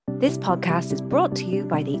This podcast is brought to you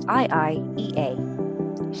by the IIEA,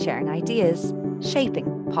 sharing ideas,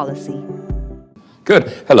 shaping policy. Good.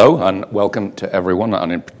 Hello and welcome to everyone,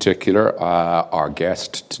 and in particular our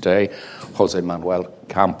guest today, José Manuel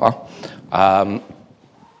Campa.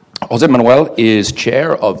 José Manuel is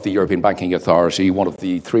chair of the European Banking Authority, one of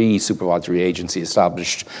the three supervisory agencies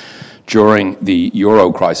established during the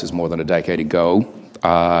Euro crisis more than a decade ago.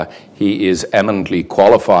 He is eminently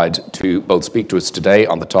qualified to both speak to us today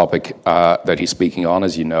on the topic that he's speaking on,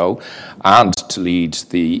 as you know, and to lead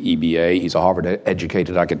the EBA. He's a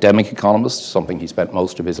Harvard-educated academic economist, something he spent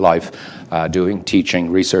most of his life doing, teaching,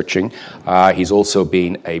 researching. He's also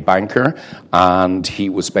been a banker, and he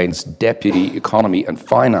was Spain's Deputy Economy and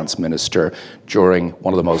Finance Minister during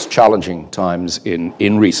one of the most challenging times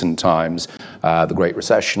in recent times, the Great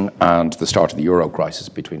Recession and the start of the Euro crisis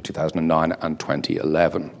between 2009 and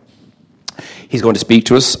 2011. He's going to speak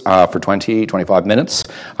to us for 25 minutes,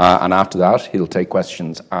 and after that he'll take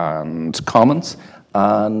questions and comments,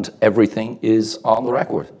 and everything is on the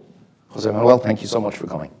record. José Manuel, thank you so much for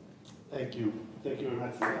coming. Thank you. Thank you very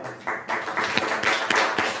much.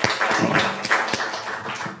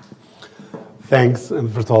 Thanks, and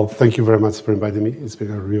first of all, thank you very much for inviting me. It's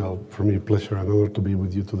been a real, for me, pleasure and honor to be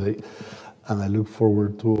with you today, and I look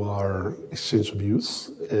forward to our exchange of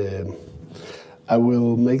views. I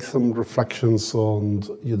will make some reflections on,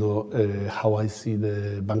 how I see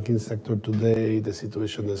the banking sector today, the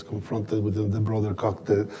situation that's confronted within the broader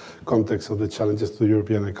context of the challenges to the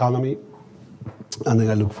European economy, and then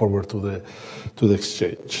I look forward to the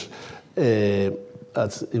exchange.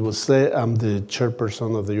 As it was said, I'm the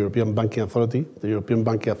chairperson of the European Banking Authority. The European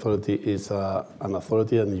Banking Authority is an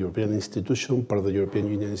authority and a European institution, part of the European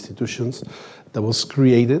Union institutions, that was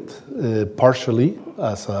created partially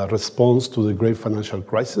as a response to the great financial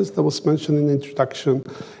crisis that was mentioned in the introduction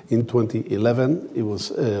in 2011. It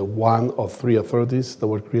was one of three authorities that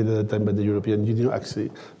were created at the time by the European Union,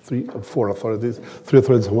 actually three authorities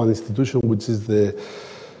and one institution, which is the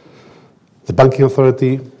Banking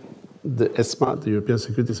Authority, the ESMA, the European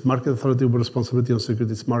Securities Market Authority, with responsibility on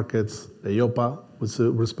securities markets, the EIOPA, with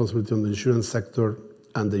responsibility on the insurance sector,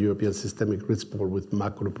 and the European Systemic Risk Board with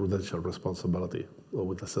macroprudential responsibility, or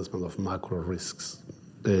with assessment of macro risks.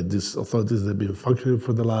 These authorities have been functioning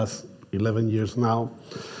for the last 11 years now.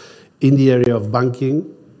 In the area of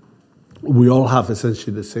banking, we all have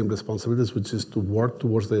essentially the same responsibilities, which is to work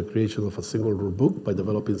towards the creation of a single rule book by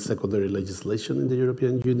developing secondary legislation in the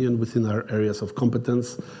European Union within our areas of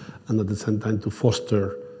competence, and at the same time to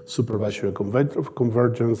foster supervisory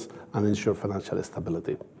convergence and ensure financial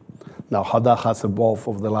stability. Now, how that has evolved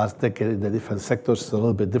over the last decade in the different sectors is a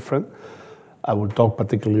little bit different. I will talk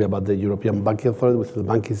particularly about the European Banking Authority within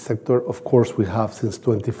the banking sector. Of course, we have since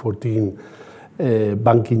 2014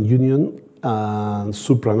 banking union and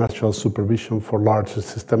supranational supervision for large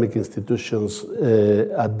systemic institutions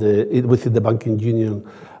within the banking union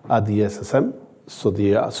at the SSM.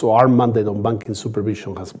 So our mandate on banking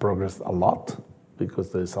supervision has progressed a lot, because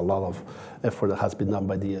there is a lot of effort that has been done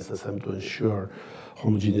by the SSM to ensure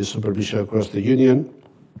homogeneous supervision across the union.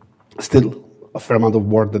 Still, a fair amount of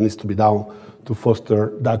work that needs to be done to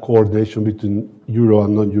foster that coordination between Euro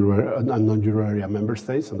and non-Euro area member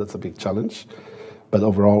states, and that's a big challenge. But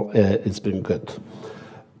overall, it's been good.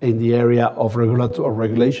 In the area of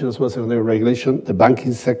regulation as well as secondary regulation, the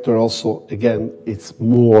banking sector also, again, it's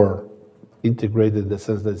more integrated in the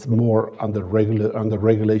sense that it's more under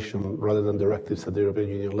regulation rather than directives at the European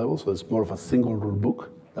Union level. So it's more of a single rule book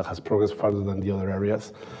that has progressed further than the other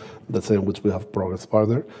areas. That's in which we have progressed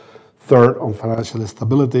further. Third, on financial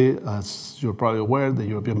stability, as you're probably aware, the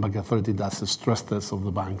European Banking Authority does a stress test of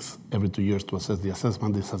the banks every 2 years to assess the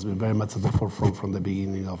assessment. This has been very much at the forefront from the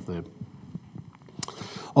beginning of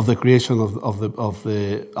the creation of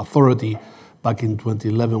the authority back in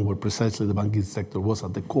 2011, where precisely the banking sector was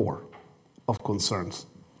at the core of concerns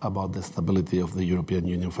about the stability of the European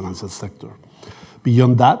Union financial sector.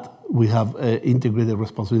 Beyond that, we have integrated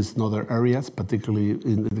responsibilities in other areas, particularly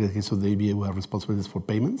in the case of the EBA, we have responsibilities for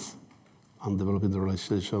payments and developing the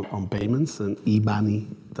legislation on payments and e-money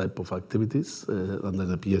type of activities under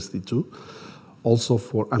the PSD2. Also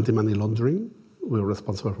for anti-money laundering, we're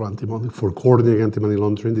responsible for coordinating anti-money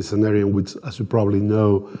laundering. This is an area in which, as you probably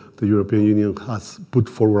know, the European Union has put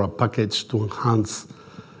forward a package to enhance,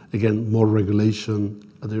 again, more regulation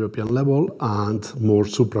at the European level and more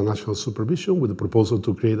supranational supervision, with the proposal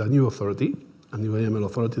to create a new authority, a new AML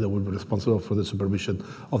authority that will be responsible for the supervision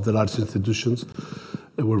of the large institutions.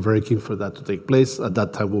 And we're very keen for that to take place. At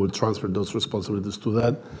that time, we will transfer those responsibilities to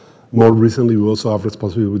that. More recently, we also have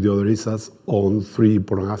responsibility with the other ISAs on three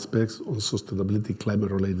important aspects: on sustainability,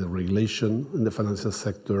 climate-related regulation in the financial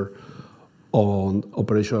sector, on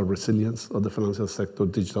operational resilience of the financial sector,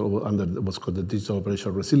 digital under what's called the Digital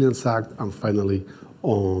Operational Resilience Act, and finally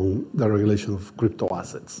on the regulation of crypto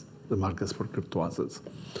assets, the markets for crypto assets.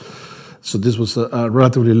 So this was a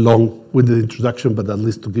relatively long-winded introduction, but at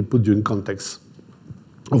least to put you in context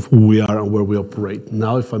of who we are and where we operate.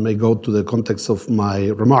 Now, if I may go to the context of my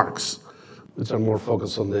remarks, which are more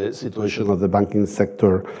focused on the situation of the banking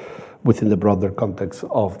sector within the broader context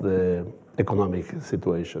of the economic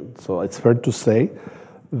situation. So it's fair to say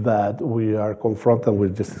that we are confronted, we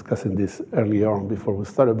were just discussing this earlier on before we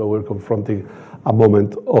started, but we're confronting a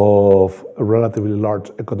moment of a relatively large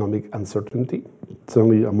economic uncertainty. It's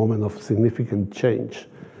only a moment of significant change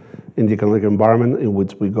in the economic environment in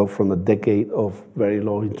which we go from a decade of very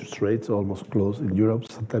low interest rates, almost close in Europe,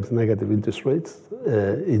 sometimes negative interest rates,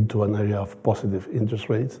 into an area of positive interest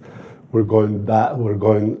rates. We're going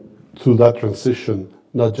through that transition,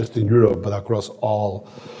 not just in Europe, but across all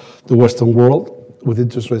the Western world, with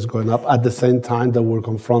interest rates going up, at the same time that we're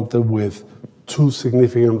confronted with two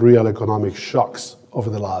significant real economic shocks over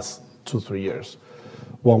the last 2-3 years.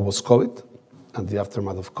 One was COVID and the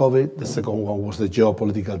aftermath of COVID. The second one was the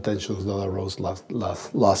geopolitical tensions that arose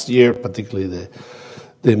last year, particularly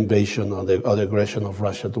the invasion or the aggression of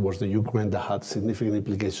Russia towards the Ukraine, that had significant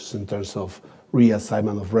implications in terms of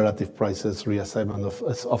reassignment of relative prices, reassignment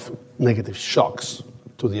of negative shocks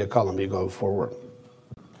to the economy going forward.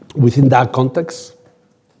 Within that context,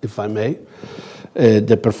 if I may,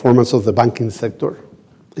 the performance of the banking sector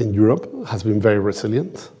in Europe has been very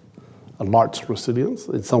resilient, a large resilience.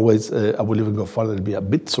 In some ways, I will even go further, it'll be a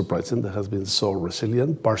bit surprising that it has been so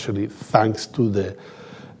resilient, partially thanks to the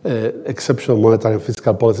exceptional monetary and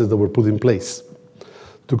fiscal policies that were put in place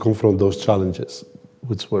to confront those challenges,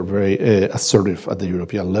 which were very assertive at the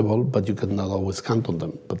European level, but you cannot always count on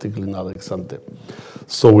them, particularly not ex ante.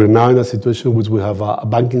 So we're now in a situation in which we have a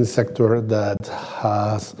banking sector that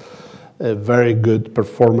has a very good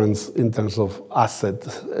performance in terms of asset,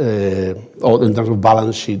 or in terms of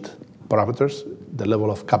balance sheet parameters. The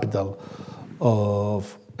level of capital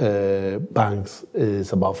of banks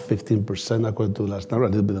is about 15% according to the last number, a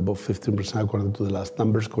little bit above 15% according to the last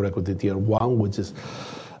numbers, core equity tier 1, which is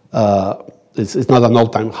it's not an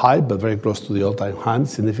all-time high, but very close to the all-time high,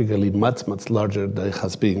 significantly much larger than it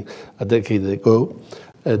has been a decade ago.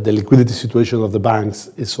 The liquidity situation of the banks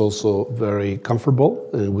is also very comfortable,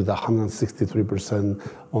 with 163%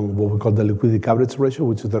 on what we call the liquidity coverage ratio,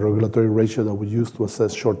 which is the regulatory ratio that we use to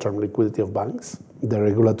assess short-term liquidity of banks. The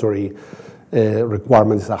regulatory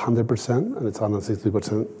requirement is 100%, and it's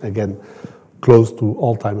 160%, again, close to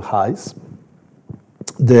all-time highs.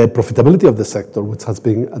 The profitability of the sector, which has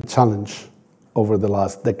been a challenge over the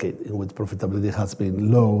last decade, in which profitability has been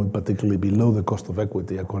low, particularly below the cost of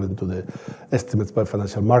equity, according to the estimates by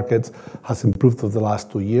financial markets, has improved over the last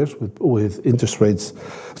 2 years with interest rates,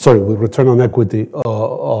 with return on equity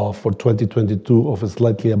for 2022 of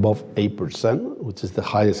slightly above 8%, which is the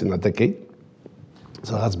highest in a decade.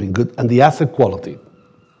 So it has been good. And the asset quality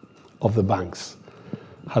of the banks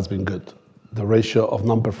has been good. The ratio of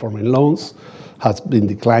non-performing loans has been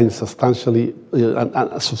declining substantially,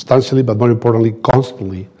 but more importantly,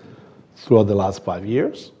 constantly throughout the last 5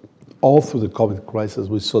 years. All through the COVID crisis,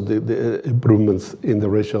 we saw the improvements in the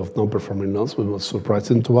ratio of non-performing loans, which was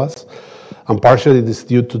surprising to us. And partially this is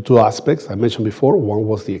due to two aspects I mentioned before. One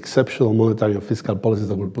was the exceptional monetary and fiscal policies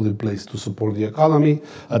that were put in place to support the economy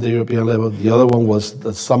at the European level. The other one was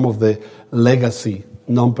that some of the legacy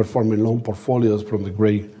non-performing loan portfolios from the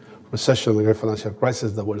Great Recession, the Great Financial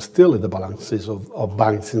Crisis, that were still in the balances of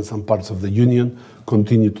banks in some parts of the Union,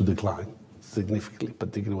 continued to decline significantly,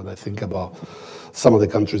 particularly when I think about some of the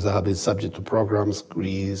countries that have been subject to programs,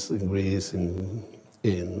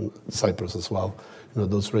 in Cyprus as well.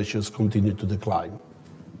 Those ratios continue to decline.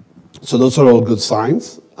 So those are all good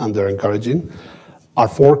signs, and they're encouraging. Our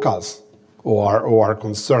forecast or our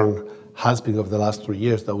concern has been over the last 3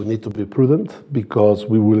 years that we need to be prudent, because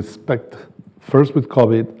we will expect, first with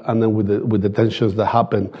COVID, and then with the tensions that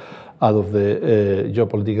happened out of the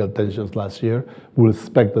geopolitical tensions last year, we'll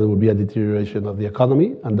expect that there will be a deterioration of the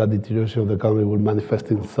economy, and that deterioration of the economy will manifest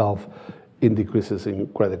itself in decreases in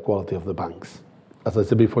credit quality of the banks. As I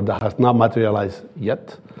said before, that has not materialized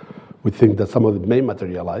yet. We think that some of it may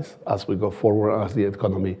materialize as we go forward, as the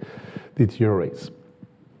economy deteriorates.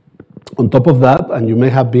 On top of that, and you may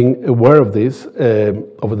have been aware of this,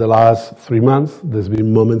 over the last 3 months, there's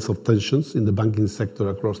been moments of tensions in the banking sector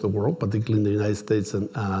across the world, particularly in the United States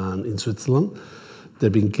and in Switzerland. There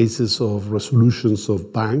have been cases of resolutions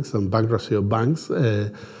of banks and bankruptcy of banks.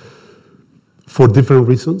 for different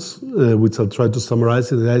reasons, which I'll try to summarize.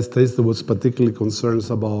 In the United States, there was particularly concerns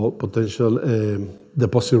about potential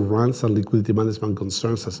deposit runs and liquidity management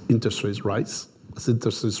concerns as interest rates rise.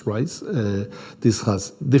 This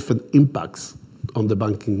has different impacts on the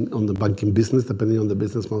banking business, depending on the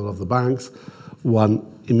business model of the banks. One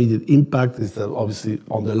immediate impact is that obviously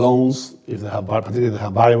on the loans, particularly if they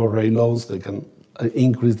have variable rate loans, they can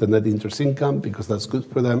increase the net interest income because that's good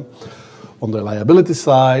for them. On the liability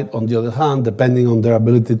side, on the other hand, depending on their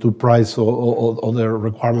ability to price or their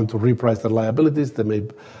requirement to reprice their liabilities, they may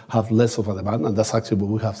have less of a demand, and that's actually what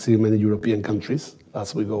we have seen in many European countries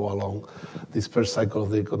as we go along this first cycle of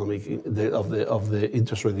the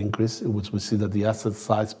interest rate increase, in which we see that the asset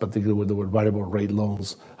sides, particularly with the variable rate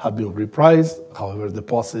loans, have been repriced. However,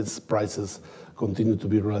 deposits prices continue to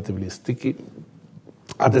be relatively sticky.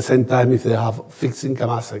 At the same time, if they have fixed income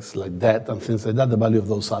assets like debt and things like that, the value of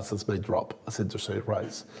those assets may drop as interest rates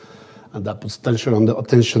rise. And that puts tension on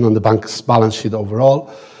the bank's balance sheet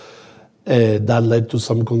overall. That led to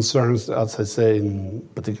some concerns, as I say, in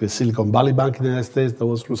particularly Silicon Valley Bank in the United States, that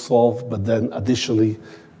was resolved. But then additionally,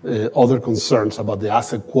 other concerns about the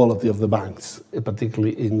asset quality of the banks,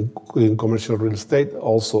 particularly in commercial real estate,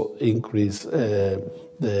 also increase the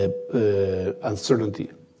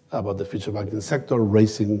uncertainty about the future banking sector,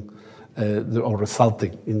 raising or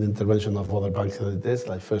resulting in the intervention of other banks in the United States,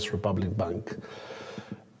 like First Republic Bank.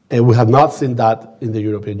 We have not seen that in the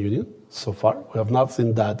European Union so far. We have not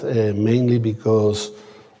seen that mainly because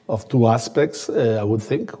of two aspects, I would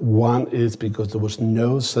think. One is because there was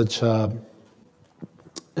no such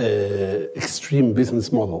extreme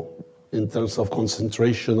business model in terms of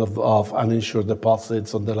concentration of uninsured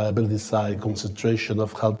deposits on the liability side, concentration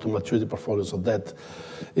of held-to-maturity portfolios of debt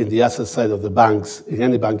in the asset side of the banks, in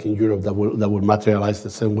any bank in Europe that will materialize the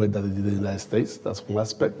same way that it did in the United States. That's one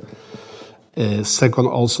aspect. Second,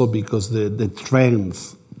 also because the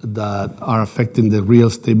trends that are affecting the real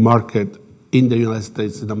estate market in the United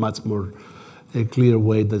States in a much more clear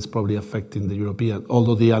way that's probably affecting the European,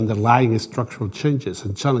 although the underlying structural changes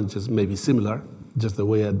and challenges may be similar, just the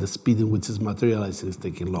way at the speed in which it's materializing is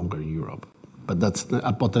taking longer in Europe. But that's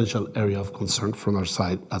a potential area of concern from our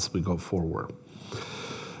side as we go forward.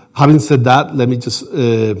 Having said that, let me just,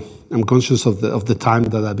 I'm conscious of the time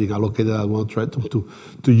that I've been allocated. I want to try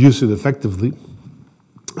to use it effectively.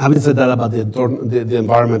 Having said that about the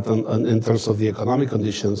environment and in terms of the economic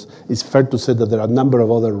conditions, it's fair to say that there are a number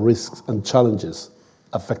of other risks and challenges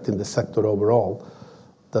affecting the sector overall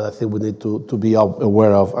that I think we need to be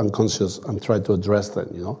aware of and conscious and try to address them,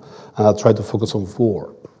 and I'll try to focus on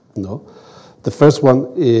four, The first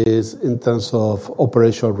one is in terms of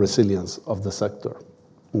operational resilience of the sector.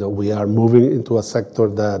 We are moving into a sector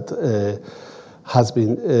that has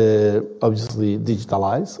been obviously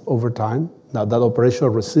digitalized over time. Now, that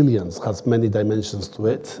operational resilience has many dimensions to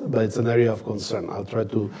it, but it's an area of concern. I'll try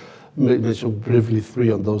to mention briefly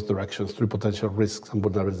three on those directions, three potential risks and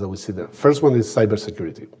vulnerabilities that we see there. First one is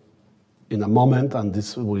cybersecurity. In a moment, and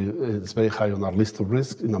this is very high on our list of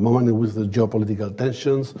risks, in a moment in which the geopolitical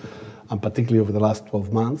tensions, and particularly over the last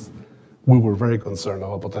 12 months, we were very concerned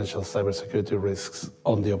about potential cybersecurity risks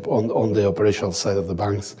on the operational side of the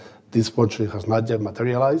banks. This fortunately has not yet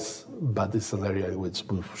materialized, but it's an area in which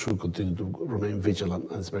we should continue to remain vigilant,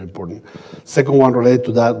 and it's very important. Second one related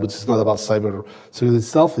to that, which is not about cybersecurity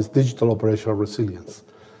itself, is digital operational resilience.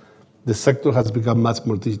 The sector has become much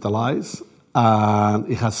more digitalized, and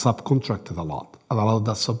it has subcontracted a lot. And a lot of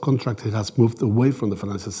that subcontracting has moved away from the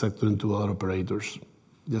financial sector into other operators.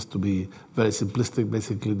 Just to be very simplistic,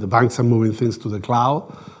 basically, the banks are moving things to the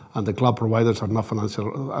cloud, and the cloud providers are not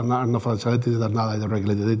financial entities, they're not either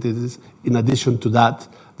regulated entities. In addition to that,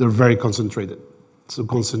 they're very concentrated. So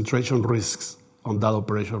concentration risks on that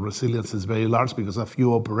operational resilience is very large because a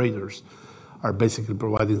few operators are basically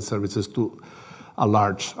providing services to a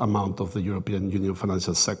large amount of the European Union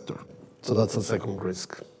financial sector. So that's a second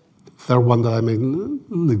risk. Third one that I may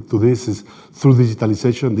link to this is through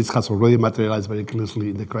digitalization. This has already materialized very closely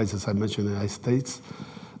in the crisis I mentioned in the United States.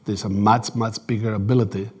 There's a much, much bigger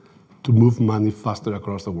ability to move money faster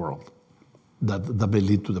across the world. That may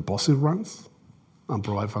lead to deposit runs and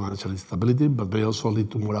provide financial stability, but may also lead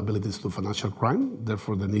to more abilities to financial crime,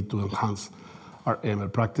 therefore the need to enhance our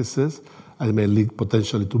AML practices, and it may lead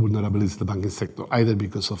potentially to vulnerabilities in the banking sector, either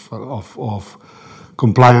because of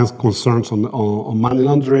compliance concerns on money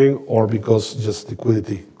laundering or because just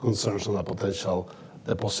liquidity concerns on a potential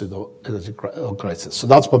deposit or energy crisis. So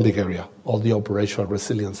that's one big area, all the operational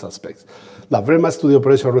resilience aspects. Now, very much to the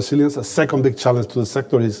operational resilience, a second big challenge to the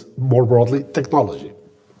sector is more broadly technology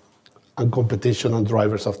and competition and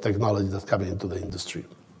drivers of technology that's coming into the industry.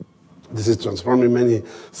 This is transforming many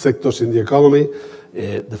sectors in the economy.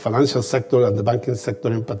 The financial sector and the banking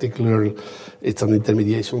sector in particular, it's an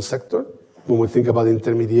intermediation sector. When we think about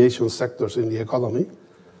intermediation sectors in the economy,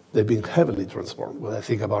 they've been heavily transformed. When I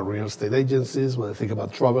think about real estate agencies, when I think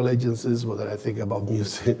about travel agencies, whether I think about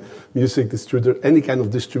music distributor, any kind of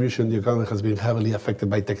distribution in the economy has been heavily affected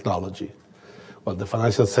by technology. Well, the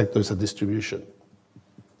financial sector is a distribution.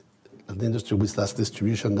 The industry which does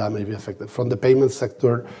distribution, that may be affected. From the payment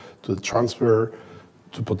sector to the transfer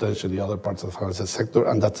to potentially other parts of the financial sector,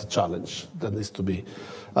 and that's a challenge that needs to be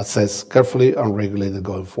assessed carefully and regulated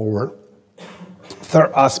going forward.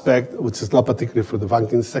 Third aspect, which is not particularly for the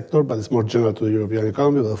banking sector, but it's more general to the European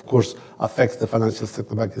economy, but of course affects the financial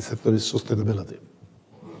sector, banking sector, is sustainability.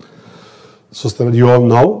 Sustainability, you all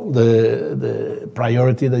know the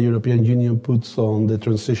priority the European Union puts on the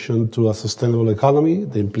transition to a sustainable economy,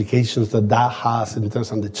 the implications that has in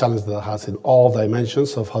terms and the challenge that has in all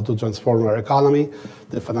dimensions of how to transform our economy.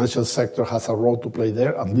 The financial sector has a role to play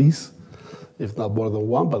there, at least, if not more than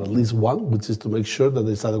one, but at least one, which is to make sure that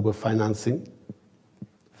there's adequate financing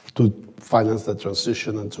to finance the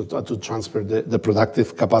transition and to transfer the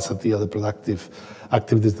productive capacity or the productive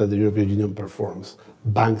activities that the European Union performs.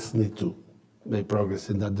 Banks need to make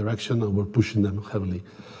progress in that direction, and we're pushing them heavily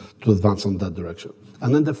to advance on that direction.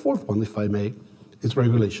 And then the fourth one, if I may, is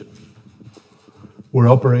regulation. We're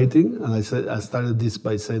operating, and I started this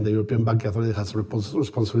by saying the European Banking Authority has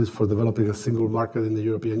responsibilities for developing a single market in the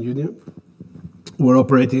European Union. We're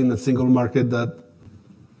operating in a single market that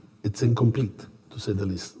it's incomplete, to say the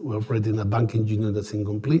least. We're operating in a banking union that's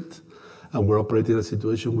incomplete, and we're operating in a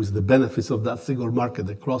situation with the benefits of that single market,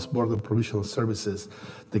 the cross-border provision of services,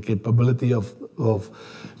 the capability of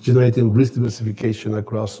generating risk diversification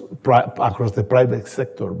across the private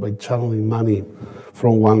sector by channeling money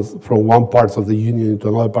from one part of the union to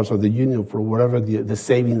another part of the union for wherever the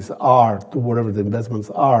savings are to wherever the investments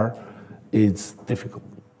are. It's difficult,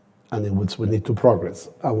 and in which we need to progress.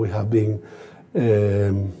 And we have been,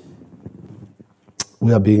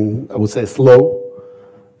 I would say, slow.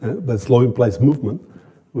 But slow implies movement.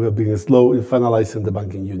 We have been slow in finalizing the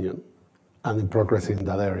banking union and in progressing in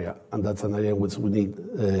that area. And that's an area in which we need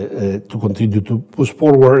to continue to push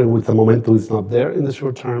forward, in which the momentum is not there in the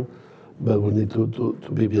short term, but we need to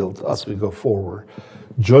be built as we go forward.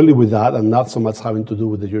 Jointly with that, and not so much having to do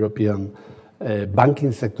with the European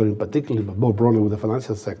banking sector in particular, but more broadly with the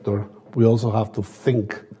financial sector, we also have to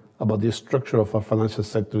think about the structure of our financial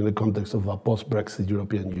sector in the context of a post-Brexit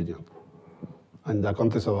European Union. In the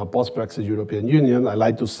context of a post-Brexit European Union, I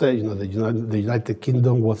like to say, the United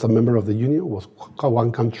Kingdom was a member of the Union, was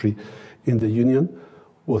one country in the Union,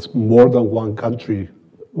 was more than one country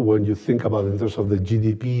when you think about it in terms of the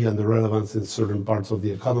GDP and the relevance in certain parts of the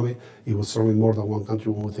economy. It was certainly more than one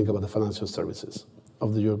country when we think about the financial services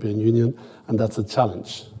of the European Union, and that's a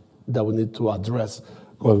challenge that we need to address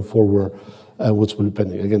going forward, which will be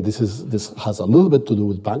pending. Again, this has a little bit to do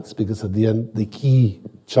with banks, because at the end, the key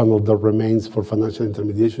channel that remains for financial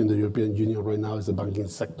intermediation in the European Union right now is the banking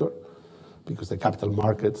sector, because the capital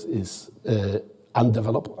markets is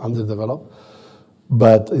underdeveloped.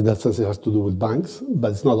 But in that sense, it has to do with banks,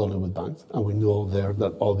 but it's not only with banks. And we know there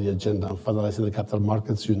that all the agenda on finalizing the capital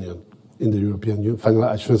markets union in the European Union,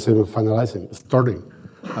 I shouldn't say finalizing, starting,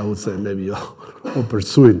 I would say maybe, or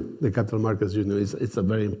pursuing the capital markets union, it's a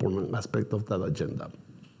very important aspect of that agenda.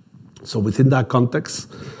 So within that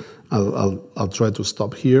context, I'll try to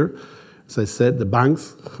stop here. As I said, the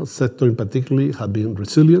banks sector in particular have been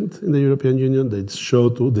resilient in the European Union. They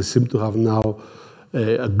seem to have now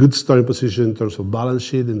a good starting position in terms of balance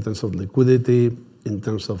sheet, in terms of liquidity, in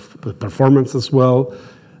terms of performance as well,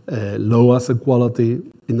 low asset quality,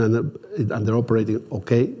 and they're operating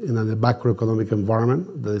okay in a macroeconomic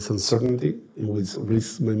environment. There is uncertainty in which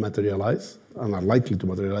risks may materialize and are likely to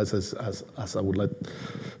materialize as I would like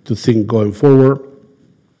to think going forward.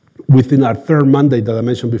 Within our third mandate that I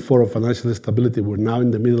mentioned before of financial stability, we're now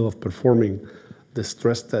in the middle of performing the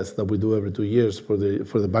stress test that we do every 2 years for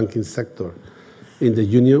the banking sector in the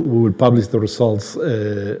Union. We will publish the results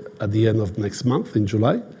at the end of next month, in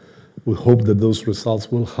July. We hope that those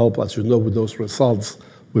results will help. As you know, with those results,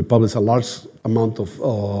 we publish a large amount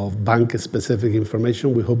of bank-specific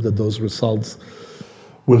information. We hope that those results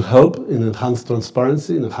will help in enhanced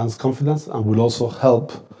transparency, in enhanced confidence, and will also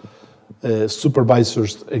help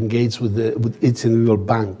supervisors engage with each individual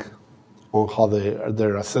bank on how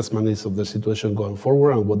their assessment is of their situation going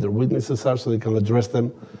forward and what their weaknesses are, so they can address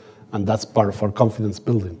them. And that's part of our confidence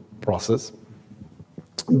building process.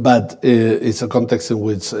 But it's a context in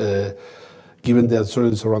which given the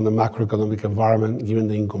uncertainties around the macroeconomic environment, given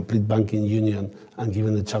the incomplete banking union, and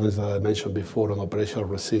given the challenge that I mentioned before on operational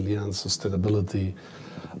resilience, sustainability,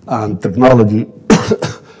 and technology,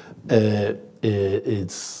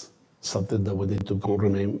 it's something that we need to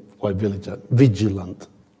remain quite vigilant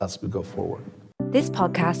as we go forward. This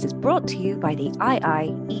podcast is brought to you by the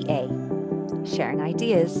IIEA, sharing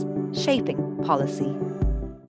ideas, shaping policy.